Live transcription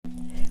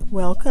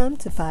Welcome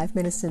to 5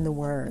 Minutes in the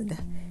Word.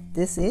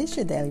 This is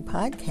your daily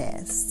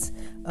podcast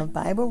of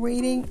Bible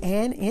reading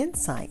and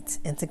insight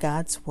into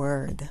God's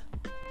Word.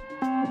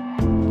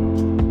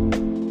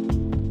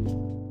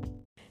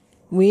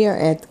 We are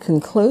at the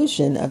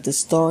conclusion of the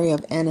story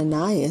of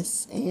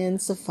Ananias and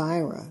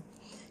Sapphira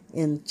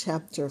in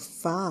chapter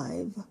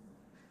 5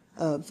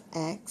 of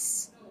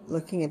Acts,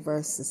 looking at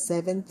verses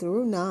 7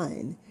 through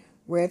 9,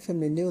 read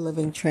from the New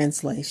Living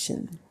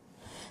Translation.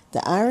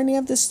 The irony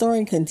of the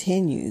story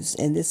continues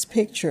in this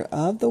picture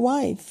of the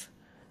wife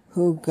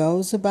who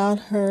goes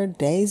about her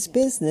day's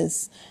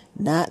business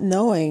not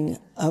knowing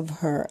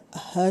of her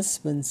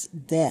husband's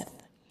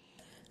death.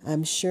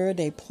 I'm sure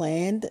they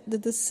planned the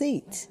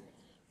deceit,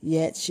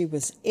 yet she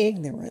was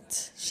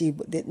ignorant. She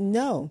didn't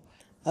know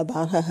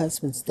about her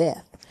husband's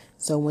death.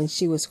 So when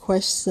she was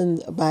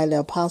questioned by the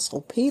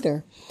Apostle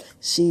Peter,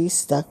 she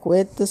stuck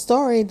with the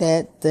story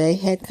that they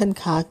had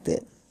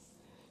concocted.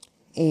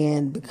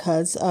 And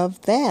because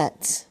of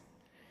that,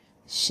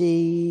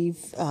 she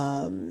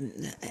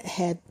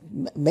had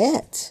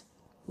met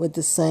with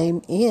the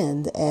same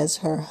end as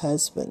her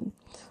husband.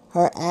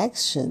 Her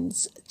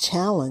actions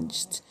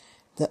challenged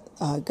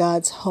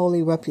God's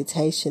holy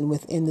reputation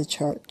within the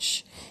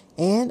church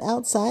and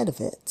outside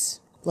of it.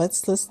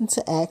 Let's listen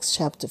to Acts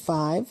chapter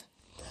 5,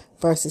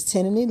 verses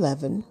 10 and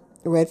 11,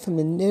 read from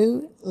the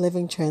New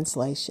Living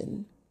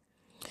Translation.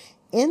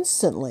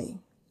 Instantly,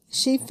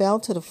 she fell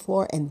to the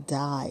floor and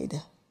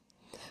died.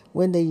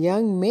 When the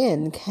young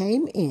men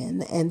came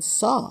in and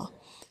saw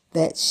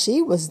that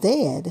she was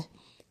dead,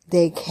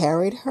 they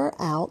carried her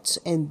out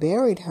and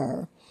buried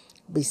her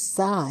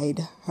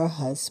beside her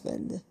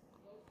husband.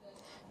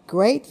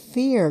 Great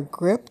fear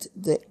gripped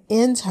the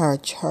entire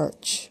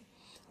church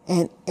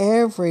and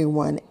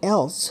everyone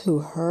else who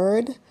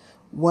heard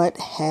what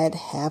had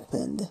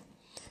happened.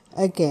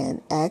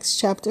 Again, Acts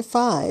chapter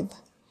 5,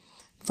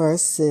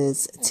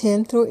 verses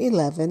 10 through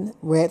 11,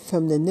 read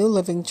from the New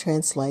Living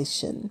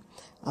Translation.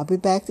 I'll be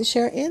back to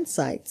share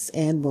insights,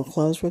 and we'll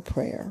close with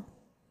prayer.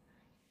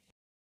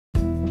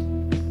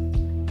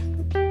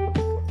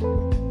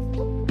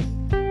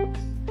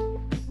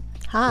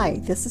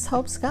 Hi, this is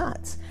Hope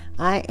Scott.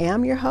 I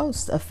am your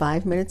host of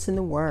 5 Minutes in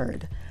the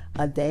Word,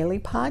 a daily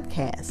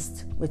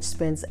podcast which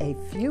spends a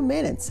few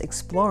minutes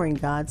exploring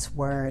God's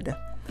Word.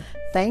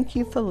 Thank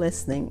you for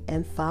listening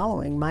and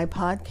following my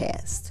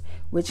podcast,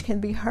 which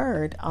can be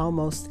heard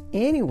almost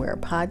anywhere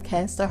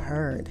podcasts are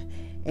heard,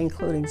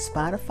 including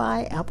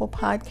Spotify, Apple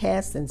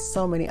Podcasts, and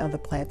so many other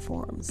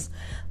platforms.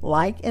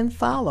 Like and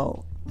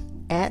follow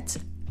at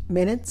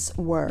Minutes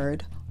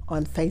Word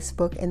on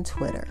Facebook and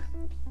Twitter.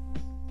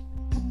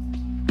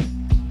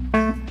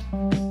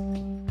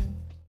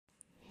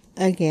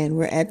 Again,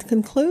 we're at the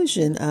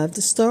conclusion of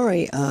the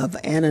story of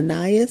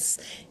Ananias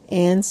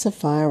and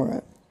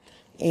Sapphira.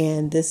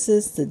 And this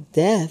is the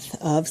death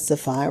of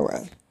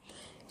Sapphira.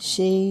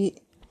 She,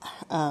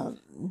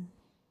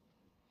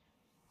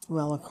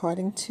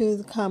 according to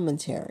the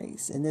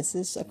commentaries, and this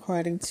is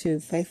according to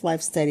Faith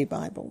Life Study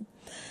Bible,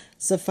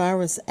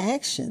 Sapphira's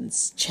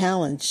actions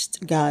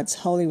challenged God's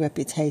holy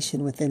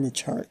reputation within the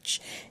church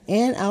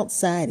and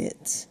outside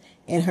it,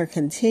 and her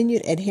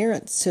continued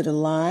adherence to the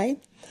lie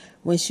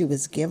when she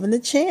was given the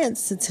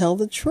chance to tell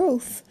the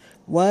truth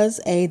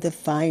was a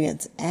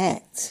defiant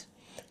act.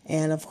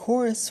 And of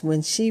course,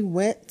 when she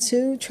went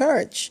to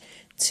church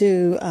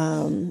to,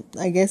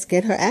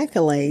 get her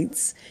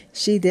accolades,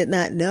 she did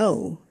not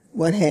know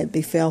what had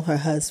befell her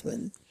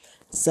husband.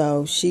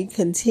 So she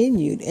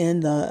continued in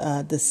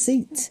the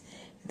deceit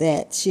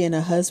that she and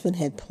her husband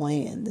had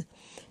planned.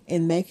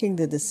 In making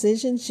the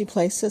decision, she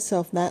placed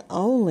herself not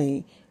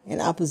only in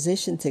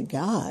opposition to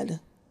God,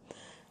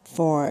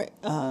 for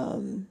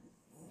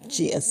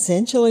she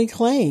essentially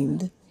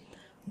claimed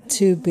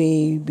to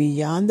be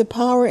beyond the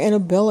power and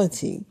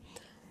ability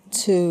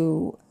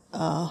to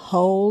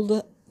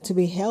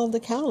be held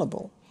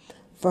accountable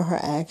for her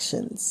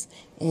actions.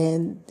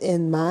 And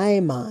in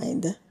my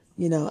mind,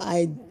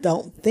 I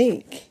don't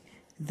think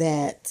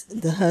that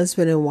the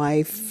husband and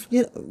wife,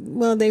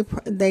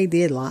 they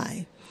did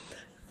lie,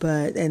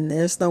 and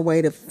there's no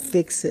way to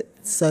fix it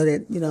so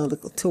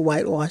that, to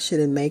whitewash it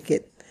and make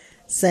it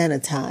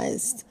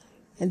sanitized.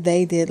 And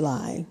they did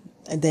lie,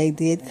 and they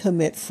did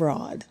commit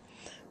fraud.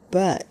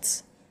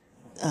 But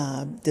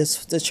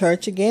the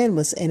church again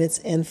was in its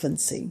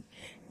infancy.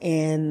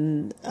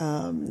 And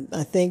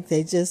I think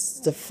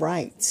the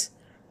fright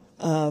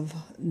of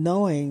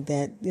knowing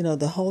that,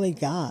 the Holy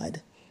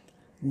God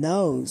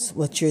knows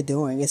what you're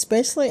doing,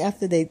 especially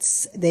after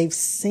they've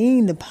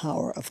seen the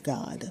power of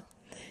God,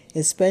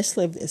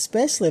 especially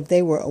if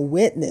they were a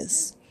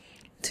witness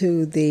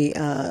to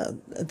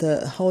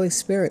the Holy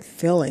Spirit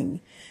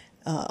filling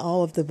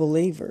all of the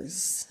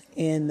believers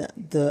in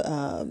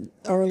the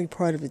early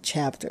part of the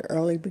chapter,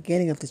 early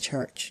beginning of the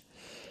church.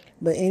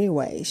 But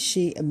anyway,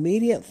 she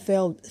immediately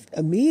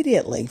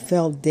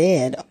fell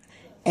dead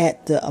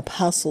at the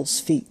apostles'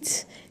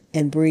 feet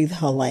and breathed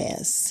her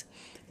last.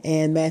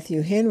 And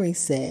Matthew Henry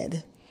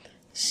said,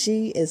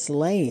 she is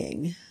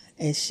laying,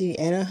 and she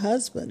and her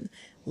husband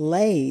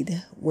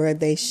laid where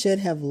they should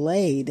have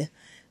laid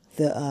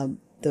the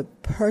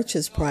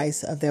purchase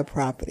price of their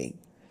property.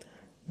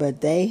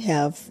 But they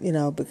have,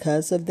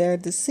 because of their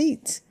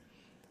deceit,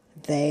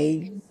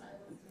 they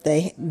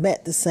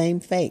met the same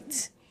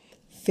fate.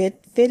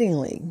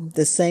 Fittingly,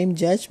 the same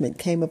judgment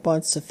came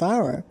upon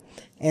Sapphira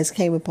as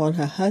came upon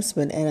her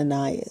husband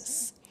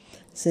Ananias.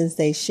 Since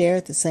they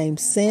shared the same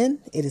sin,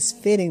 it is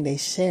fitting they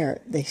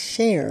shared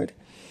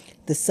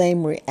the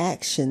same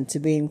reaction to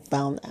being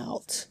found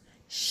out: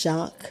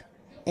 shock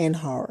and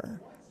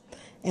horror.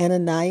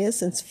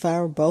 Ananias and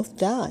Sapphira both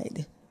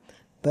died,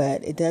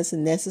 but it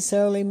doesn't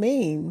necessarily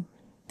mean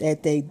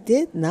that they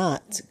did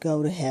not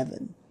go to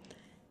heaven.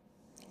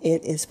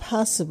 It is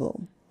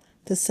possible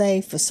to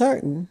say for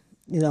certain,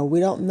 we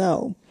don't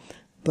know,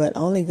 but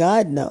only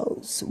God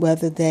knows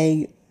whether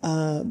they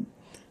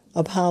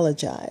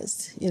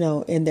apologized,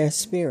 in their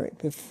spirit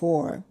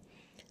before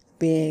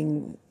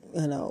being,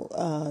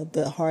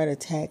 the heart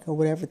attack or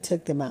whatever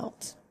took them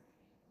out.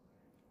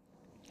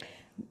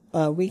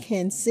 We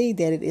can see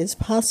that it is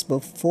possible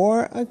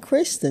for a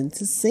Christian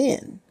to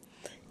sin,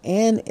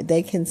 and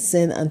they can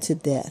sin unto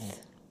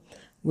death.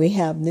 We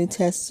have New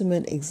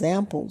Testament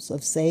examples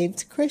of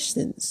saved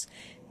Christians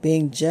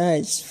being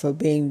judged for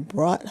being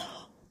brought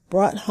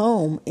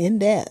home in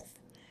death.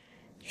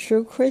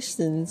 True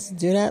Christians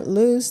do not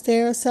lose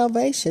their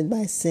salvation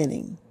by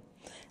sinning.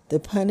 The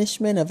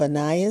punishment of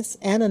Ananias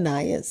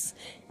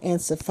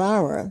and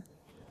Sapphira,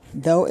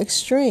 though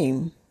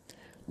extreme,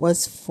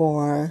 was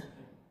for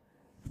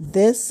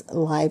this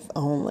life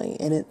only.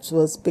 And it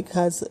was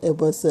because it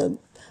was,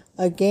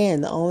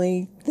 again, the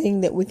only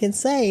thing that we can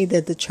say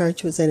that the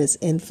church was in its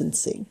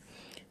infancy.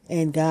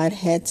 And God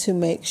had to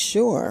make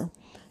sure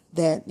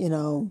that,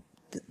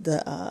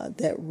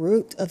 that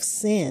root of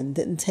sin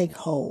didn't take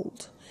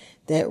hold.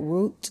 That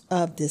root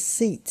of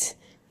deceit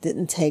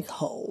didn't take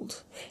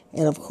hold.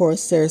 And of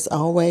course, there's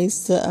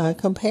always the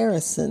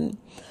comparison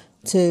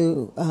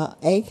to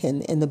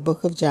Achan in the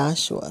book of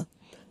Joshua,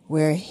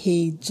 where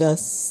he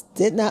just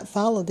did not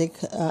follow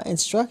the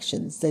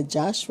instructions that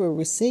Joshua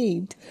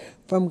received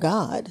from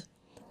God,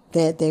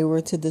 that they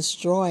were to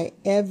destroy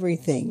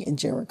everything in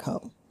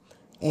Jericho.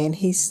 And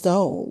he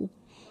stole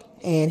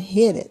and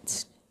hid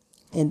it.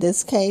 In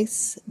this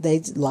case, they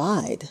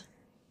lied.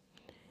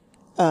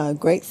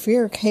 Great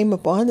fear came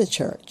upon the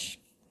church.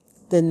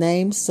 The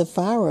name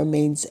Sapphira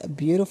means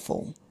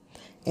beautiful,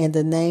 and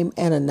the name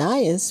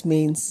Ananias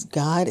means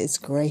God is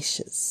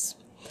gracious.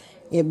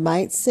 It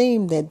might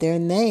seem that their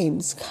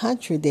names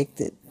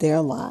contradicted their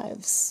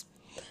lives.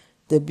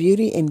 The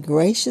beauty and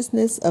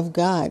graciousness of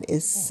God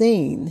is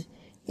seen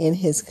in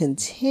his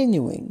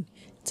continuing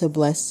to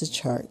bless the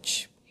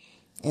church.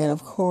 And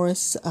of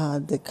course,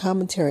 the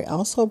commentary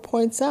also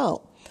points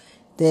out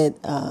that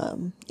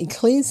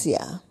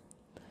ecclesia,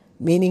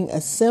 meaning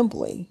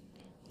assembly,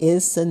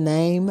 is the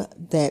name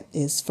that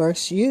is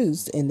first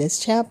used in this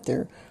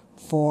chapter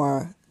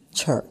for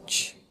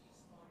church.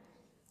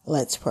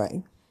 Let's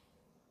pray.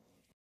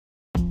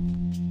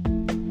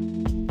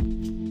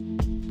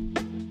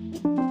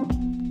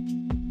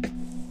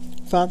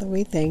 Father,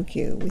 we thank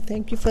you. We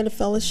thank you for the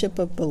fellowship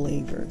of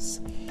believers.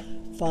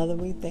 Father,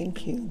 we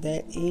thank you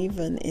that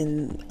even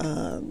in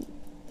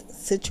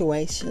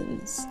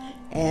situations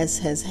as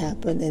has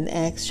happened in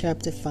Acts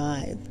chapter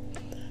 5,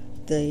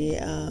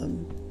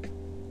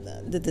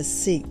 the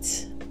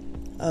deceit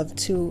of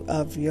two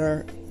of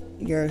your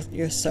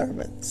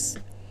servants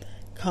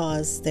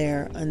caused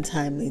their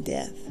untimely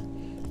death.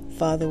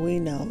 Father, we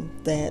know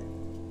that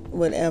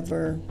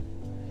whatever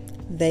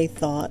they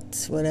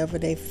thought, whatever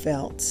they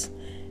felt,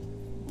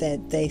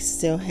 that they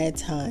still had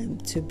time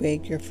to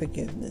beg your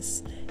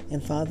forgiveness.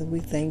 And Father, we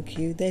thank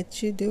you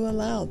that you do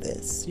allow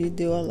this. You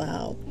do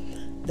allow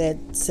that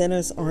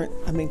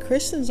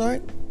Christians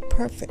aren't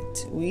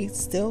perfect. We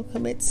still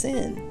commit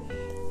sin.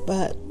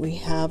 But we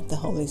have the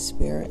Holy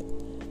Spirit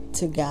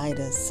to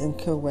guide us and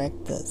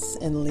correct us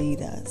and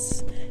lead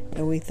us.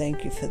 And we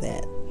thank you for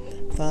that.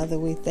 Father,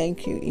 we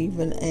thank you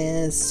even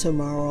as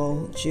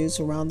tomorrow Jews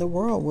around the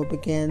world will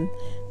begin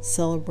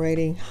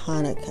celebrating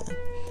Hanukkah.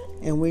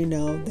 And we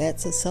know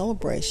that's a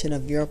celebration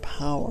of your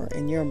power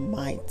and your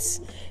might.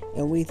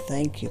 And we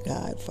thank you,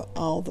 God, for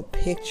all the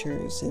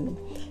pictures and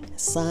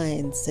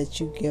signs that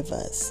you give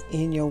us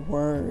in your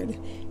word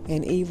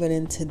and even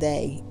in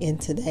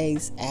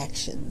today's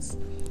actions,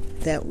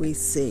 that we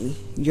see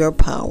your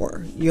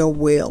power, your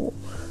will,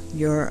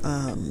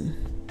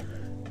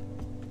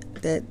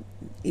 that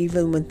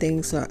even when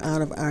things are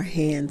out of our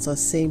hands or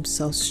seem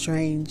so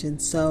strange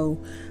and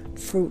so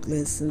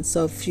fruitless and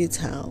so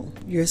futile,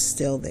 you're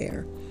still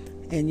there.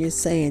 And you're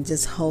saying,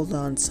 just hold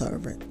on,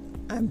 servant.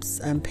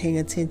 I'm paying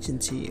attention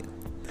to you.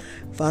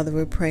 Father,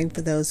 we're praying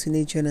for those who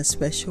need you in a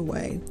special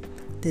way.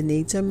 The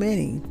needs are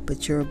many,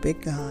 but you're a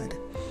big God.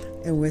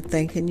 And we're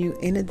thanking you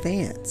in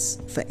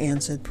advance for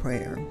answered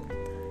prayer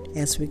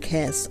as we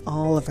cast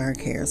all of our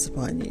cares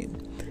upon you.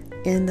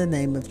 In the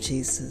name of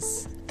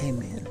Jesus,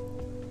 amen.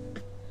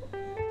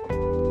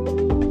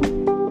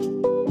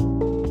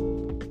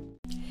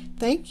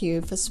 Thank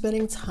you for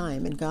spending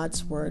time in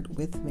God's Word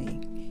with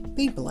me.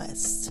 Be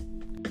blessed.